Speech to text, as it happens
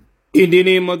In the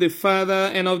name of the Father,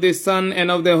 and of the Son,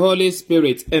 and of the Holy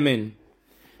Spirit. Amen.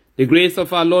 The grace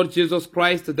of our Lord Jesus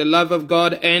Christ, the love of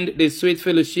God, and the sweet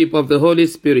fellowship of the Holy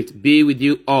Spirit be with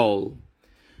you all.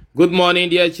 Good morning,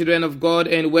 dear children of God,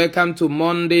 and welcome to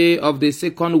Monday of the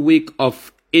second week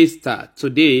of Easter.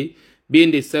 Today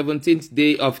being the 17th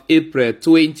day of April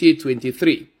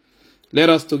 2023.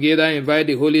 Let us together invite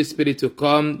the Holy Spirit to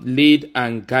come, lead,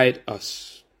 and guide us.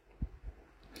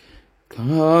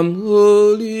 Come,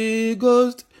 Holy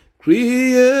Ghost,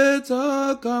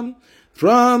 Creator, come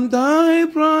from thy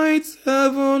bright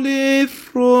heavenly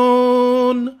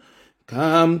throne.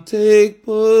 Come, take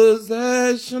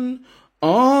possession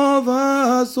of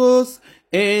our souls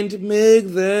and make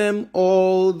them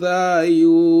all thy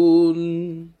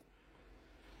own.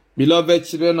 Beloved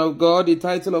children of God, the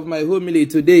title of my homily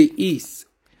today is,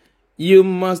 You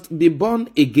Must Be Born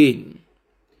Again.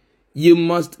 You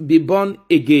must be born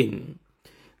again.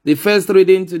 The first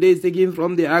reading today is taken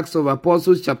from the Acts of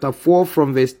Apostles chapter 4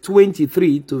 from verse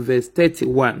 23 to verse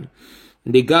 31.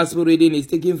 The gospel reading is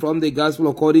taken from the gospel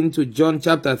according to John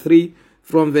chapter 3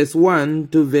 from verse 1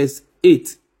 to verse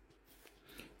 8.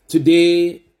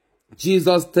 Today,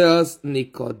 Jesus tells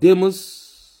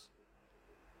Nicodemus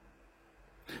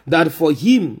that for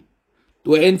him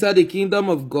to enter the kingdom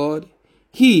of God,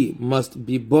 he must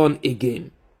be born again.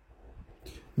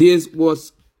 This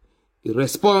was a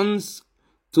response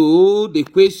to the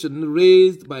question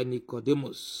raised by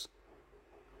Nicodemus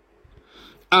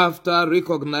after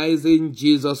recognizing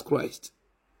Jesus Christ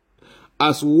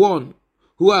as one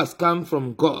who has come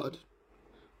from God,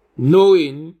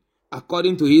 knowing,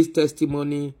 according to his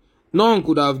testimony, none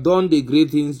could have done the great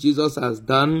things Jesus has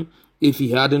done if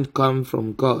he hadn't come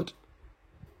from God.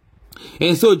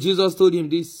 And so Jesus told him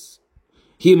this: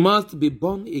 he must be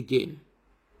born again.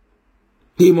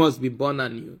 He must be born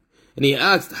anew. And he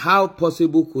asked, how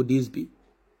possible could this be?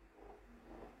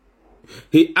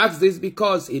 He asked this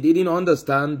because he didn't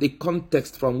understand the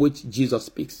context from which Jesus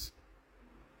speaks.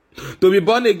 To be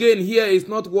born again here is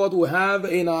not what we have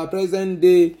in our present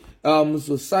day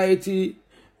society,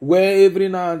 where every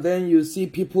now and then you see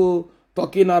people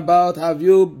talking about, have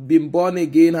you been born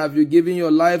again? Have you given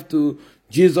your life to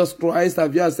Jesus Christ?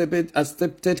 Have you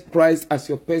accepted Christ as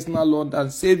your personal Lord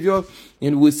and Savior?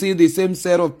 And we see the same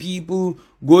set of people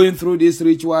going through this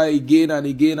ritual again and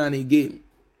again and again.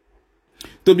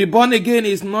 To be born again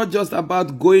is not just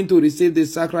about going to receive the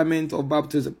sacrament of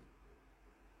baptism.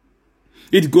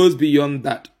 It goes beyond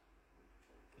that.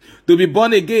 To be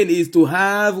born again is to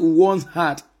have one's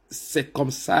heart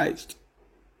circumcised.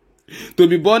 To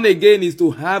be born again is to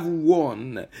have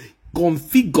one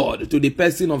configured to the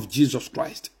person of Jesus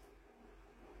Christ.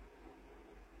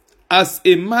 As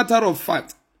a matter of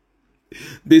fact,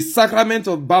 the sacrament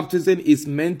of baptism is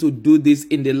meant to do this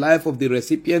in the life of the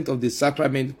recipient of the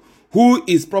sacrament, who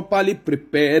is properly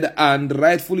prepared and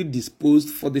rightfully disposed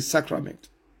for the sacrament.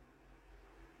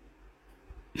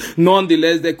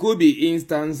 Nonetheless, there could be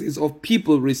instances of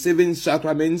people receiving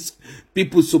sacraments,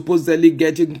 people supposedly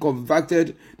getting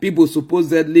converted, people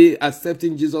supposedly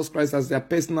accepting Jesus Christ as their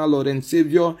personal Lord and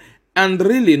Savior, and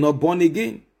really not born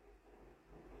again.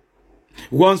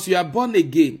 Once you are born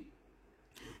again,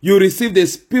 you receive the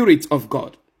Spirit of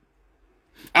God,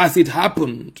 as it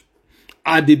happened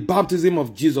at the baptism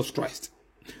of Jesus Christ.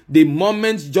 The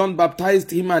moment John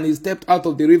baptized him and he stepped out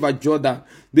of the river Jordan,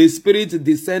 the Spirit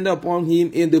descended upon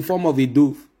him in the form of a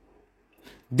dove.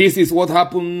 This is what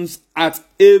happens at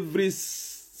every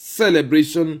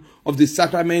celebration of the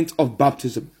sacrament of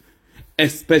baptism,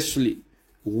 especially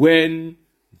when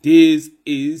this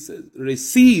is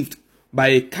received by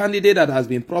a candidate that has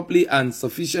been properly and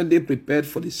sufficiently prepared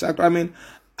for the sacrament,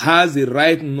 has the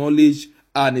right knowledge,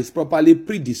 and is properly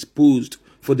predisposed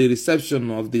for the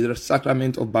reception of the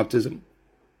sacrament of baptism.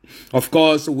 Of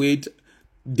course, with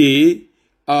the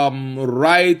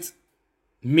right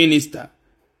minister.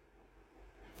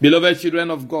 Beloved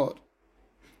children of God,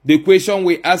 the question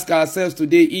we ask ourselves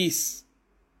today is,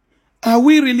 are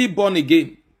we really born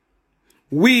again?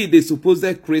 We, the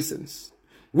supposed Christians,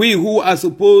 we who are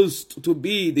supposed to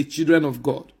be the children of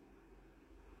God.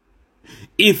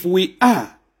 If we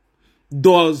are,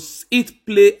 does it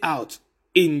play out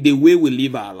in the way we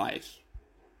live our lives?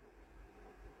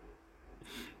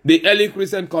 The early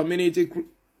Christian community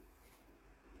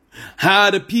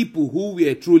had people who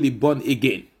were truly born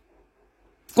again.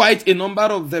 Quite a number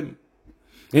of them.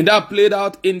 And that played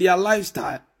out in their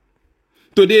lifestyle.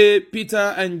 Today,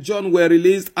 Peter and John were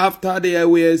released after they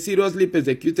were seriously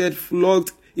persecuted,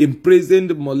 flogged,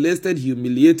 imprisoned, molested,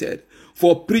 humiliated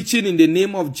for preaching in the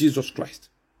name of Jesus Christ.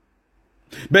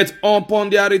 But upon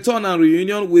their return and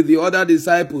reunion with the other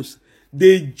disciples,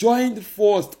 they joined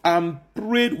forth and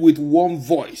prayed with one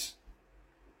voice.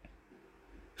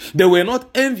 They were not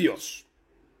envious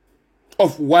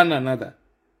of one another.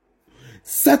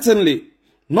 Certainly,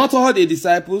 not all the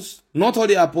disciples, not all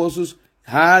the apostles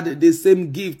had the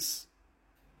same gifts.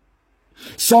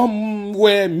 Some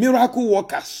were miracle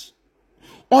workers.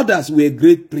 Others were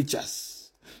great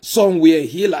preachers. Some were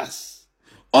healers.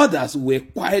 Others were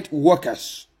quiet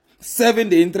workers, serving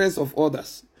the interests of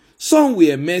others. Some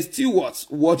were mere stewards,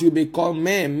 what you may call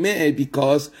men,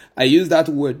 because I use that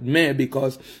word men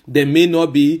because they may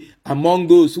not be among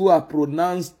those who are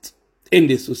pronounced in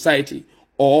the society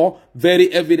or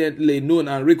very evidently known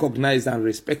and recognized and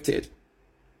respected.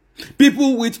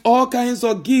 People with all kinds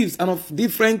of gifts and of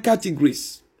different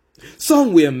categories.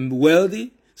 Some were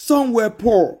wealthy, some were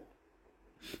poor.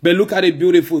 But look at a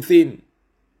beautiful thing.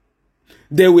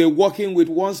 They were walking with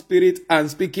one spirit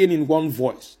and speaking in one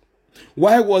voice.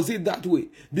 Why was it that way?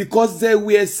 Because they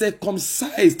were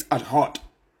circumcised at heart.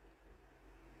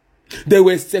 They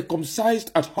were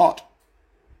circumcised at heart.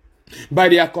 By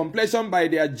their complexion, by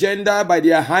their gender, by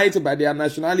their height, by their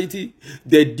nationality,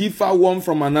 they differ one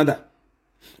from another.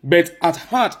 But at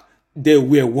heart, they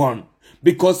were one.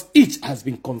 Because each has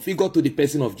been configured to the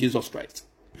person of Jesus Christ.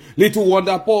 Little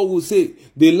wonder Paul will say,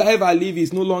 the life I live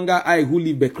is no longer I who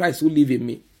live, but Christ who lives in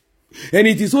me. And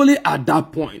it is only at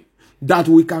that point that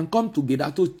we can come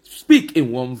together to speak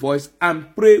in one voice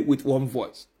and pray with one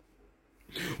voice.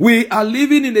 We are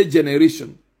living in a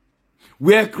generation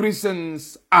where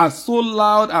Christians are so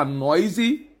loud and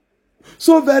noisy,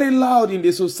 so very loud in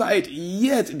the society,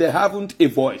 yet they haven't a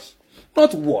voice.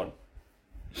 Not one.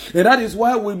 And that is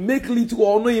why we make little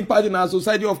or no impact in our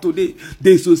society of today.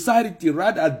 The society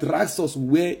rather drags us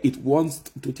where it wants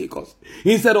to take us,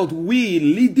 instead of we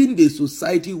leading the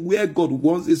society where God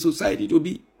wants the society to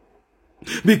be.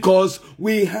 Because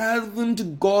we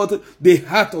haven't got the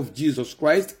heart of Jesus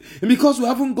Christ. And because we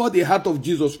haven't got the heart of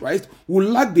Jesus Christ, we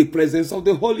lack the presence of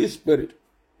the Holy Spirit.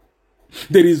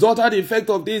 The resultant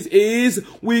effect of this is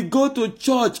we go to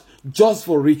church just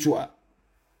for ritual.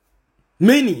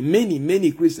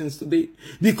 Many Christians today,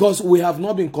 because we have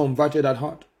not been converted at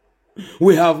heart.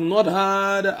 We have not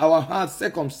had our hearts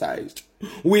circumcised.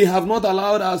 We have not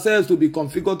allowed ourselves to be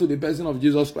configured to the person of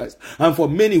Jesus Christ. And for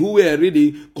many who were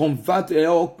already converted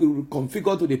or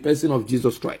configured to the person of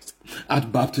Jesus Christ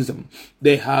at baptism,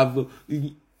 they have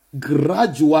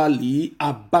gradually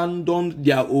abandoned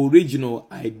their original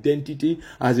identity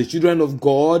as the children of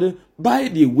God by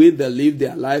the way they live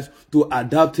their lives to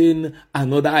adopting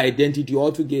another identity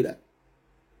altogether.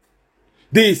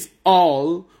 This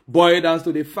all boils down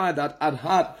to the fact that at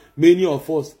heart, many of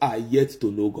us are yet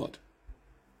to know God.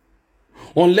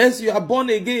 Unless you are born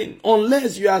again,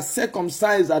 unless you are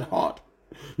circumcised at heart,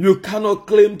 you cannot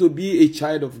claim to be a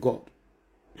child of God.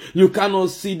 You cannot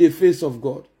see the face of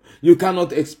God. You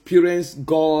cannot experience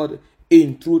God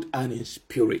in truth and in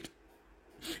spirit.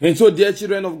 And so, dear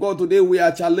children of God, today we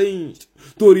are challenged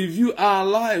to review our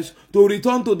lives, to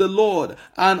return to the Lord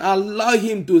and allow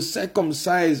Him to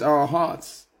circumcise our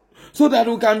hearts so that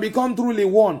we can become truly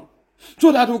one,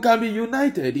 so that we can be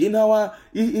united in our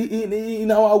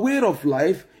way of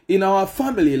life, in our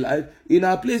family life, in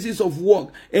our places of work,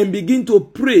 and begin to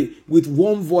pray with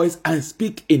one voice and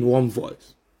speak in one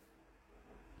voice.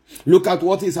 Look at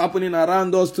what is happening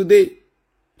around us today.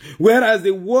 Whereas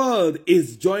the world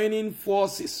is joining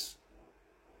forces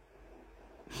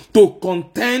to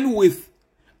contend with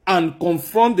and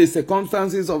confront the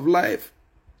circumstances of life,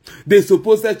 the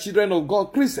supposed children of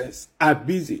God, Christians, are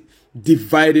busy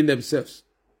dividing themselves.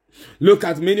 Look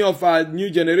at many of our new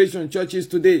generation churches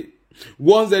today.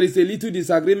 Once there is a little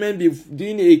disagreement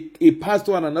between a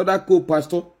pastor and another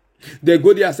co-pastor, they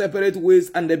go their separate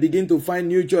ways and they begin to find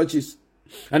new churches.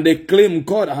 And they claim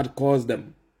God had caused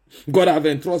them. God have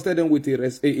entrusted them with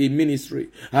a ministry.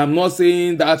 I'm not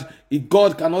saying that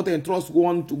God cannot entrust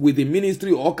one with a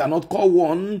ministry or cannot call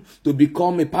one to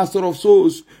become a pastor of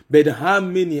souls. But how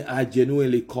many are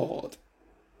genuinely called?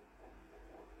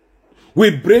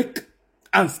 We break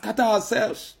and scatter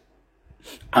ourselves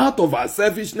out of our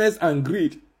selfishness and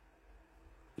greed.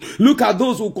 Look at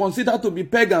those who consider to be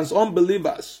pagans,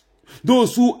 unbelievers,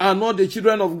 those who are not the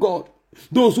children of God,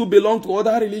 those who belong to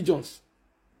other religions.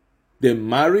 They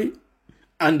marry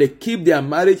and they keep their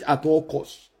marriage at all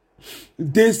costs,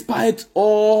 despite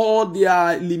all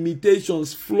their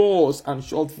limitations, flaws, and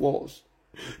shortfalls.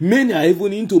 Many are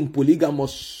even into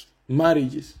polygamous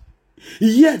marriages.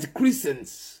 Yet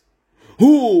Christians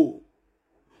who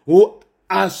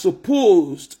are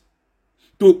supposed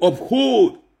to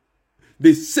uphold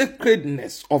the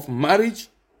sacredness of marriage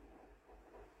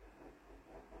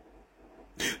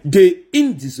The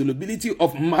indissolubility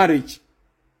of marriage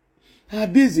are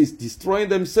busy destroying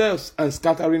themselves and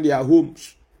scattering their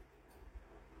homes.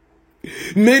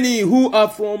 Many who are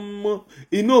from,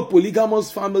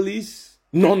 polygamous families,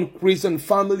 non-Christian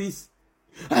families,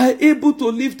 are able to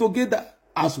live together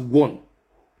as one.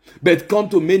 But come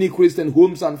to many Christian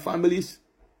homes and families,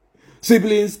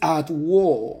 siblings are at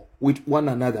war with one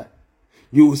another.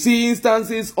 You see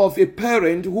instances of a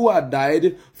parent who had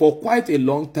died for quite a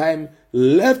long time,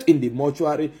 left in the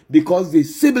mortuary because the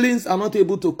siblings are not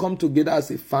able to come together as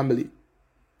a family.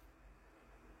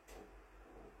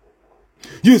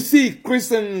 You see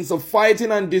Christians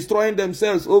fighting and destroying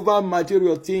themselves over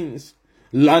material things,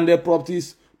 landed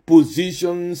properties,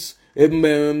 positions,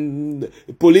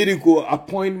 political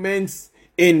appointments,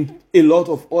 and a lot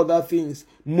of other things,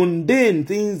 mundane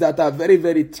things that are very,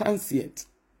 very transient.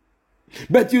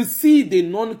 But you see the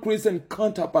non-Christian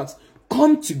counterparts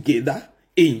come together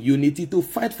in unity to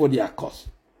fight for their cause.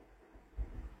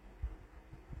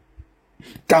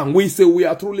 Can we say we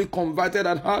are truly converted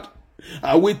at heart?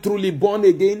 Are we truly born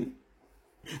again?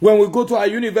 When we go to our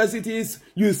universities,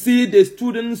 you see the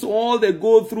students, all they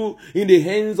go through in the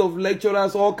hands of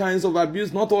lecturers, all kinds of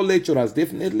abuse. Not all lecturers,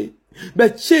 definitely.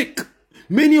 But check.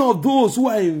 Many of those who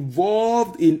are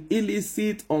involved in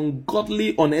illicit,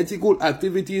 ungodly, unethical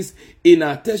activities in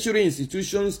our tertiary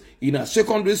institutions, in our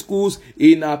secondary schools,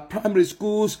 in our primary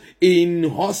schools, in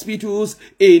hospitals,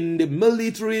 in the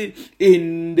military,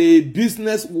 in the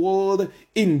business world,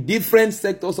 in different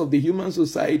sectors of the human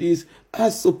societies,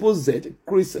 are supposed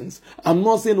Christians. I'm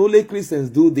not saying only Christians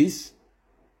do this.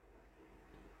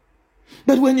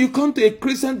 But when you come to a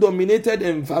Christian-dominated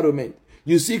environment,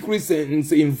 you see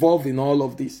Christians involved in all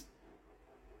of this.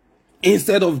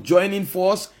 Instead of joining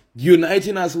force,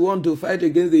 uniting as one to fight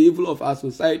against the evil of our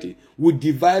society, we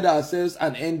divide ourselves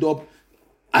and end up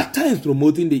at times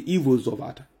promoting the evils of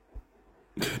our time.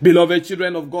 Beloved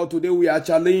children of God, today we are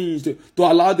challenged to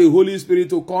allow the Holy Spirit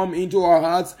to come into our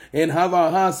hearts and have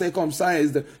our hearts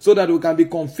circumcised so that we can be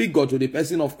configured to the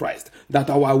person of Christ, that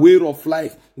our way of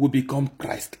life will become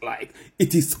Christ-like.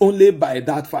 It is only by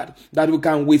that fact that we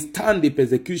can withstand the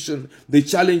persecution, the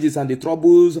challenges and the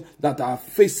troubles that are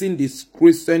facing this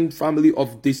Christian family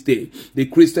of this day, the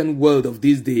Christian world of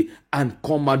this day, and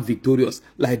come out victorious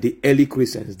like the early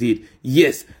Christians did.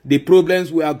 Yes, the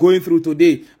problems we are going through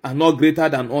today are not greater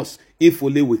than us if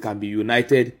only we can be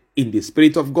united in the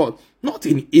Spirit of God, not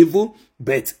in evil,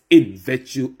 but in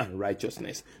virtue and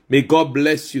righteousness. May God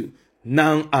bless you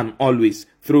now and always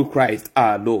through Christ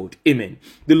our Lord. Amen.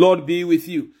 The Lord be with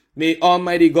you. May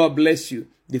Almighty God bless you,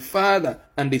 the Father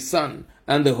and the Son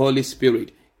and the Holy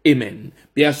Spirit. Amen.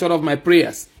 Be assured of my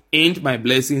prayers and my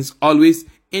blessings always,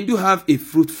 and do have a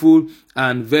fruitful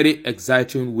and very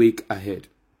exciting week ahead.